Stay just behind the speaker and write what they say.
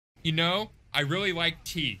You know, I really like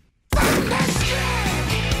tea.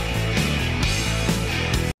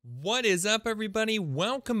 What is up, everybody?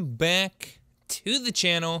 Welcome back to the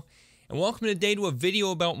channel, and welcome today to a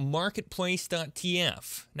video about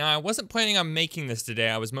Marketplace.tf. Now, I wasn't planning on making this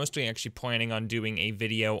today. I was mostly actually planning on doing a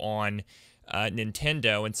video on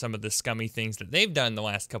Nintendo and some of the scummy things that they've done the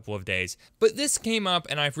last couple of days. But this came up,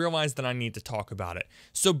 and I've realized that I need to talk about it.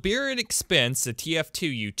 So, Beer at Expense, a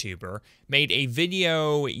TF2 YouTuber, made a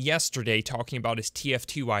video yesterday talking about his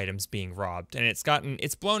TF2 items being robbed, and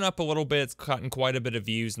it's blown up a little bit. It's gotten quite a bit of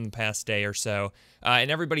views in the past day or so,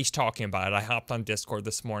 and everybody's talking about it. I hopped on Discord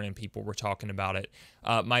this morning, people were talking about it.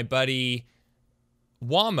 My buddy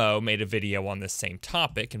Wamo made a video on this same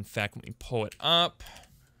topic. In fact, let me pull it up.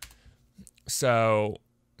 So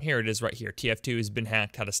here it is right here. TF2 has been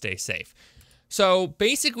hacked, how to stay safe. So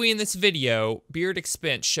basically in this video, Beer at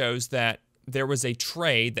Expense shows that there was a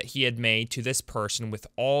trade that he had made to this person with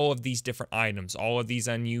all of these different items, all of these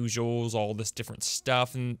unusuals, all this different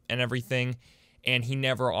stuff and everything. And he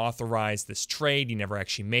never authorized this trade. He never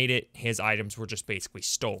actually made it. His items were just basically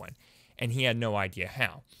stolen. And he had no idea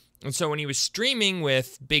how. And so when he was streaming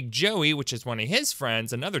with Big Joey, which is one of his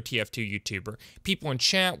friends, another TF2 YouTuber, people in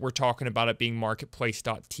chat were talking about it being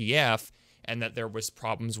Marketplace.tf and that there was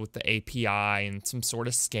problems with the API and some sort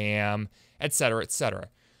of scam, etc., etc.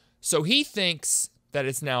 So he thinks that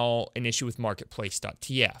it's now an issue with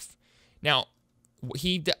Marketplace.tf. Now,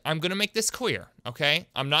 I'm going to make this clear, okay?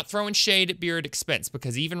 I'm not throwing shade at Beer at Expense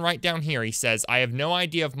because even right down here he says, I have no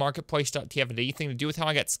idea if Marketplace.tf had anything to do with how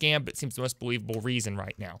I got scammed, but it seems the most believable reason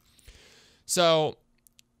right now. So,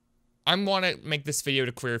 I want to make this video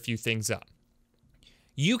to clear a few things up.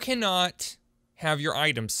 You cannot have your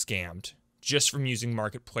items scammed just from using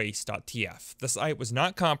Marketplace.tf. The site was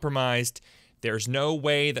not compromised. There's no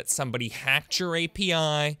way that somebody hacked your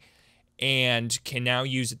API and can now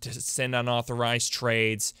use it to send unauthorized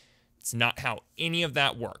trades. It's not how any of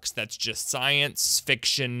that works. That's just science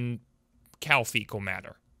fiction, cow fecal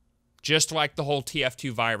matter. Just like the whole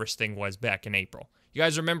TF2 virus thing was back in April. You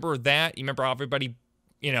guys remember that? You remember how everybody,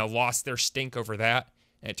 lost their stink over that?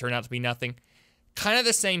 And it turned out to be nothing? Kind of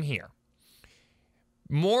the same here.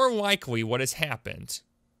 More likely what has happened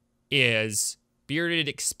is Beer at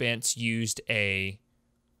Expense used a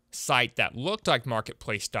site that looked like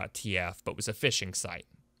Marketplace.tf, but was a phishing site.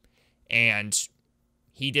 And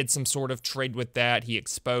he did some sort of trade with that. He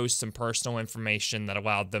exposed some personal information that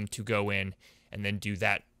allowed them to go in and then do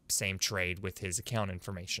that same trade with his account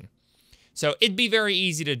information. So it'd be very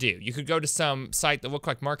easy to do. You could go to some site that looked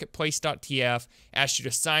like Marketplace.tf, asked you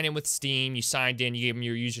to sign in with Steam. You signed in, you gave them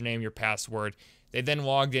your username, your password. They then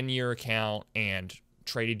logged into your account and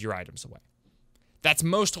traded your items away. That's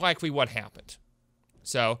most likely what happened.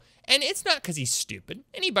 So, and it's not because he's stupid.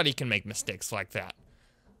 Anybody can make mistakes like that.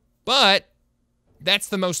 But that's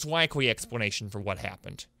the most likely explanation for what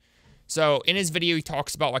happened. So in his video, he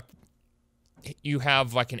talks about you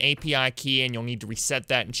have an API key and you'll need to reset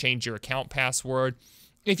that and change your account password.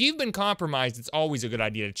 If you've been compromised, it's always a good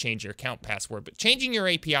idea to change your account password, but changing your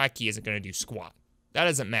API key isn't going to do squat. That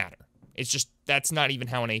doesn't matter. It's just, that's not even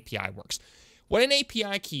how an API works. What an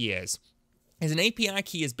API key is an API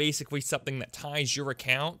key is basically something that ties your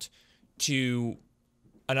account to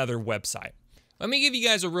another website. Let me give you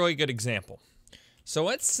guys a really good example. So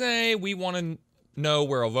let's say we want to know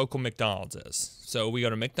where a local McDonald's is. So we go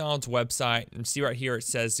to McDonald's website and see right here it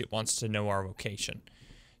says it wants to know our location.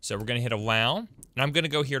 So we're going to hit allow, and I'm going to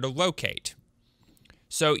go here to locate.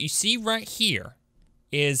 So you see right here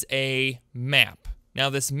is a map. Now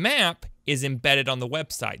this map is embedded on the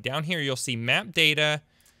website. Down here you'll see map data.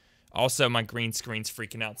 Also, my green screen's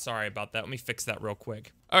freaking out. Sorry about that. Let me fix that real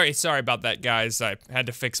quick. All right, sorry about that, guys. I had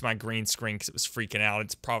to fix my green screen because it was freaking out.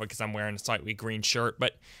 It's probably because I'm wearing a slightly green shirt,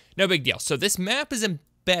 but no big deal. So this map is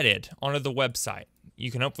embedded onto the website.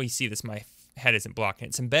 You can hopefully see this. My head isn't blocking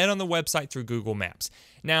it. It's embedded on the website through Google Maps.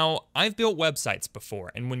 Now, I've built websites before,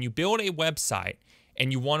 and when you build a website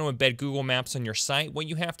and you want to embed Google Maps on your site, what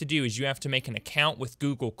you have to do is you have to make an account with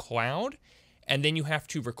Google Cloud, and then you have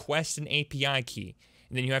to request an API key.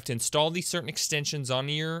 And then you have to install these certain extensions on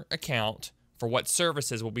your account for what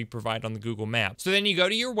services will be provided on the Google Maps. So then you go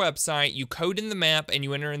to your website, you code in the map, and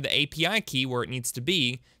you enter in the API key where it needs to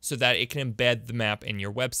be so that it can embed the map in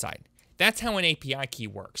your website. That's how an API key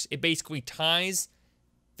works. It basically ties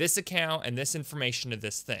this account and this information to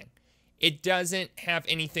this thing. It doesn't have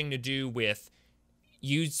anything to do with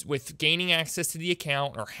gaining access to the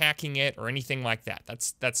account or hacking it or anything like that.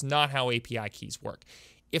 That's not how API keys work.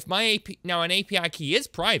 If now an API key is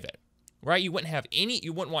private, right? You wouldn't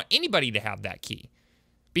want anybody to have that key,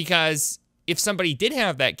 because if somebody did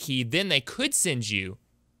have that key, then they could send you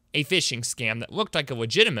a phishing scam that looked like a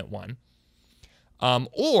legitimate one.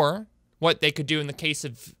 Or what they could do in the case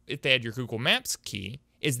of if they had your Google Maps key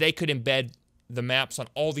is they could embed the maps on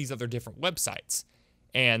all these other different websites.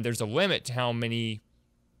 And there's a limit to how many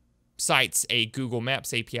sites a Google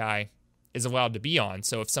Maps API is allowed to be on.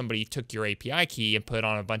 So if somebody took your API key and put it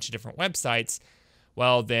on a bunch of different websites,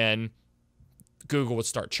 well, then Google would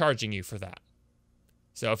start charging you for that.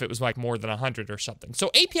 So if it was like more than 100 or something. So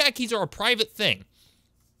API keys are a private thing,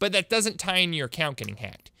 but that doesn't tie into your account getting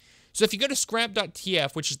hacked. So if you go to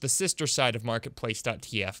scrap.tf, which is the sister side of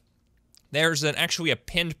Marketplace.tf, there's actually a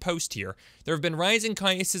pinned post here. There have been rising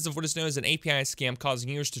cases of what is known as an API scam causing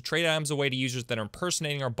users to trade items away to users that are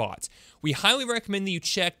impersonating our bots. We highly recommend that you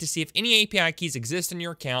check to see if any API keys exist in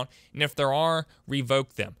your account, and if there are,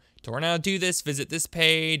 revoke them. To learn how to do this, visit this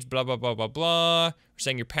page, blah, blah, blah, blah, blah. We're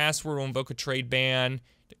saying your password will invoke a trade ban.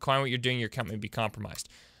 Decline what you're doing, your account may be compromised.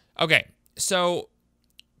 Okay, so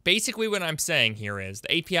basically what I'm saying here is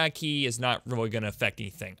the API key is not really going to affect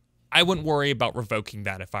anything. I wouldn't worry about revoking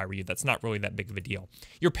that if I were you. That's not really that big of a deal.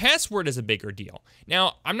 Your password is a bigger deal.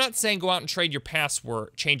 Now, I'm not saying go out and trade your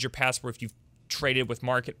password, change your password if you've traded with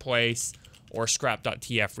Marketplace or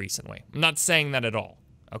scrap.tf recently. I'm not saying that at all,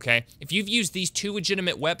 okay? If you've used these two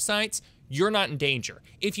legitimate websites, you're not in danger.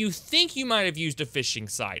 If you think you might have used a phishing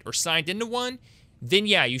site or signed into one, then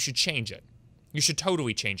yeah, you should change it. You should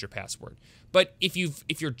totally change your password. But if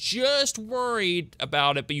you're just worried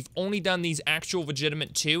about it, but you've only done these actual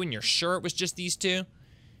legitimate two and you're sure it was just these two,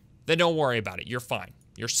 then don't worry about it. You're fine.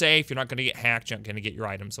 You're safe. You're not going to get hacked. You're not going to get your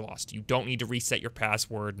items lost. You don't need to reset your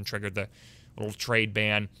password and trigger the little trade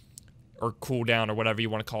ban or cooldown or whatever you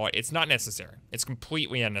want to call it. It's not necessary. It's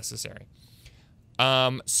completely unnecessary.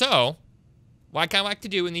 So, like I like to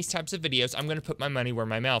do in these types of videos, I'm going to put my money where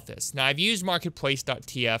my mouth is. Now, I've used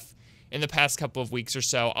Marketplace.tf in the past couple of weeks or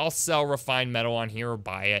so. I'll sell refined metal on here or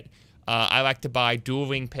buy it. I like to buy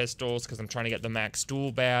dueling pistols because I'm trying to get the max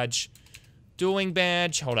duel badge. Dueling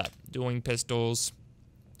badge, hold up. Dueling pistols.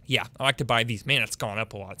 Yeah, I like to buy these. Man, it's gone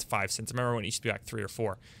up a lot. It's 5 cents. I remember when it used to be like 3 or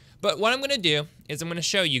 4. But what I'm going to do is I'm going to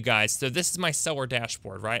show you guys. So this is my seller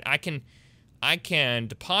dashboard, right? I can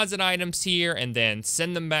deposit items here and then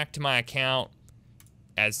send them back to my account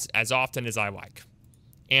as often as I like.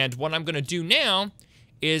 And what I'm going to do now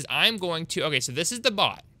is I'm going to, okay, so this is the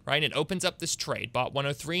bot, right? It opens up this trade, bot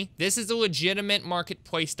 103. This is a legitimate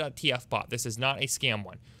Marketplace.tf bot. This is not a scam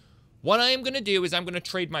one. What I am going to do is I'm going to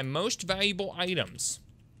trade my most valuable items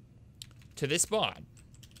to this bot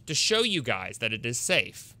to show you guys that it is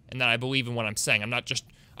safe and that I believe in what I'm saying. I'm not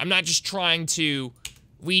just trying to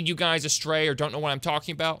lead you guys astray or don't know what I'm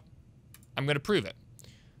talking about. I'm going to prove it.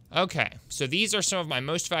 Okay, so these are some of my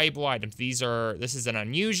most valuable items. This is an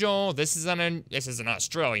unusual, this is an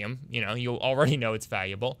Australian, you know, you'll already know it's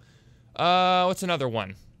valuable. What's another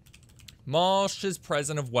one? Malsh's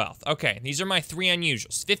Present of Wealth. Okay, these are my 3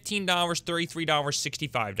 unusuals. $15, $33,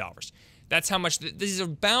 $65. That's how much, this is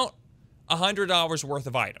about $100 worth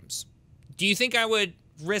of items. Do you think I would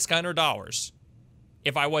risk $100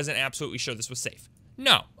 if I wasn't absolutely sure this was safe?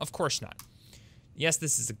 No, of course not. Yes,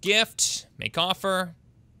 this is a gift, make offer.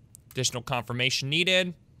 Additional confirmation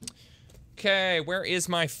needed. Okay, where is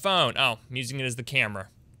my phone? Oh, I'm using it as the camera.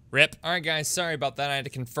 Rip. All right, guys, sorry about that. I had to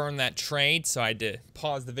confirm that trade, so I had to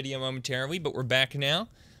pause the video momentarily, but we're back now.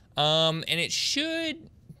 And it should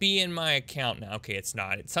be in my account now. Okay, it's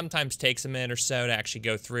not. It sometimes takes a minute or so to actually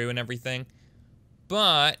go through and everything.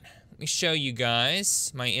 But let me show you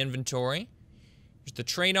guys my inventory. Here's the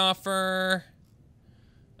trade offer.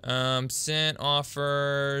 Sent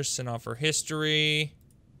offers, sent offer history.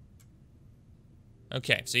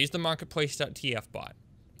 Okay, so here's the Marketplace.tf bot.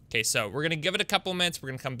 Okay, so we're going to give it a couple minutes. We're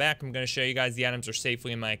going to come back. I'm going to show you guys the items are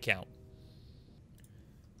safely in my account.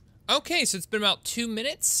 Okay, so it's been about 2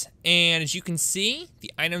 minutes, and as you can see, the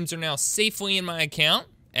items are now safely in my account,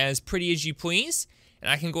 as pretty as you please, and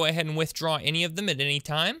I can go ahead and withdraw any of them at any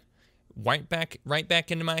time, right back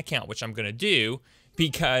into my account, which I'm going to do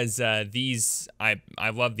because I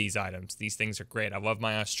love these items. These things are great. I love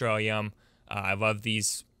my Australium. I love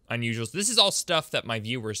these unusuals. This is all stuff that my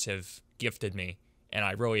viewers have gifted me, and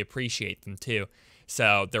I really appreciate them too.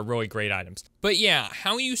 So they're really great items. But yeah,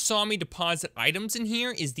 how you saw me deposit items in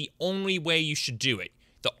here is the only way you should do it.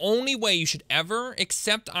 The only way you should ever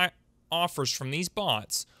accept offers from these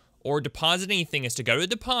bots or deposit anything is to go to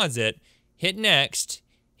deposit, hit next,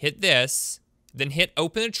 hit this, then hit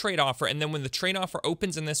open a trade offer, and then when the trade offer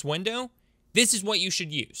opens in this window, this is what you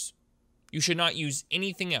should use. You should not use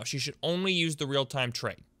anything else. You should only use the real-time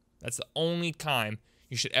trade. That's the only time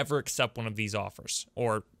you should ever accept one of these offers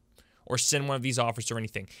or send one of these offers or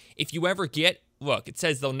anything. If you ever get look, it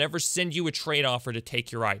says they'll never send you a trade offer to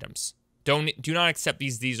take your items. Do not accept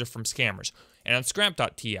these. These are from scammers. And on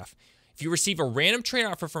scrap.tf, if you receive a random trade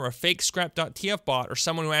offer from a fake scrap.tf bot or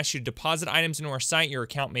someone who asks you to deposit items into our site, your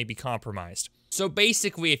account may be compromised. So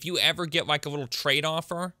basically, if you ever get like a little trade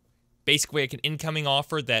offer, basically like an incoming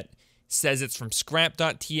offer that says it's from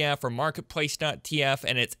scrap.tf or Marketplace.tf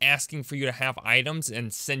and it's asking for you to have items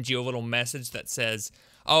and send you a little message that says,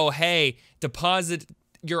 oh, hey, deposit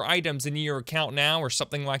your items into your account now or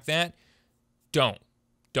something like that, don't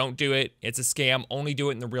do it. It's a scam. Only do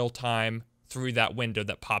it in the real time through that window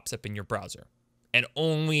that pops up in your browser. And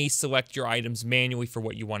only select your items manually for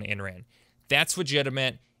what you want to enter in. That's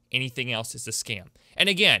legitimate. Anything else is a scam. And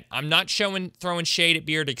again, I'm not throwing shade at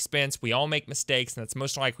Beard Expense. We all make mistakes, and that's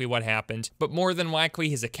most likely what happened. But more than likely,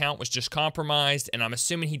 his account was just compromised, and I'm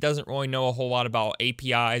assuming he doesn't really know a whole lot about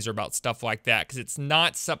APIs or about stuff like that, because it's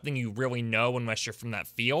not something you really know unless you're from that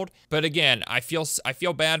field. But again, I feel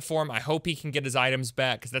bad for him. I hope he can get his items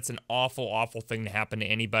back, because that's an awful, awful thing to happen to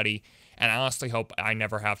anybody. And I honestly hope I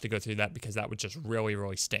never have to go through that, because that would just really,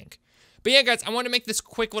 really stink. But yeah, guys, I want to make this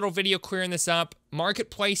quick little video clearing this up.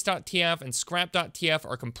 Marketplace.tf and scrap.tf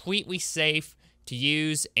are completely safe to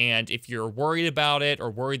use, and if you're worried about it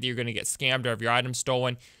or worried that you're going to get scammed or have your items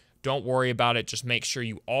stolen, don't worry about it. Just make sure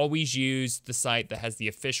you always use the site that has the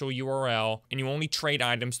official URL, and you only trade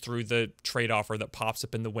items through the trade offer that pops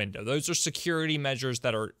up in the window. Those are security measures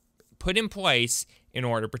that are put in place in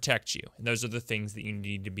order to protect you. And those are the things that you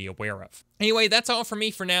need to be aware of. Anyway, that's all for me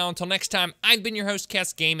for now. Until next time, I've been your host,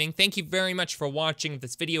 Kess Gaming. Thank you very much for watching. If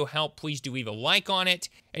this video helped, please do leave a like on it.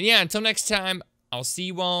 And yeah, until next time, I'll see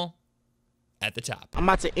you all at the top. I'm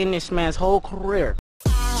about to end this man's whole career.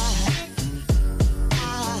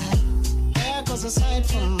 There goes a sight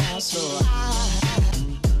from my soul.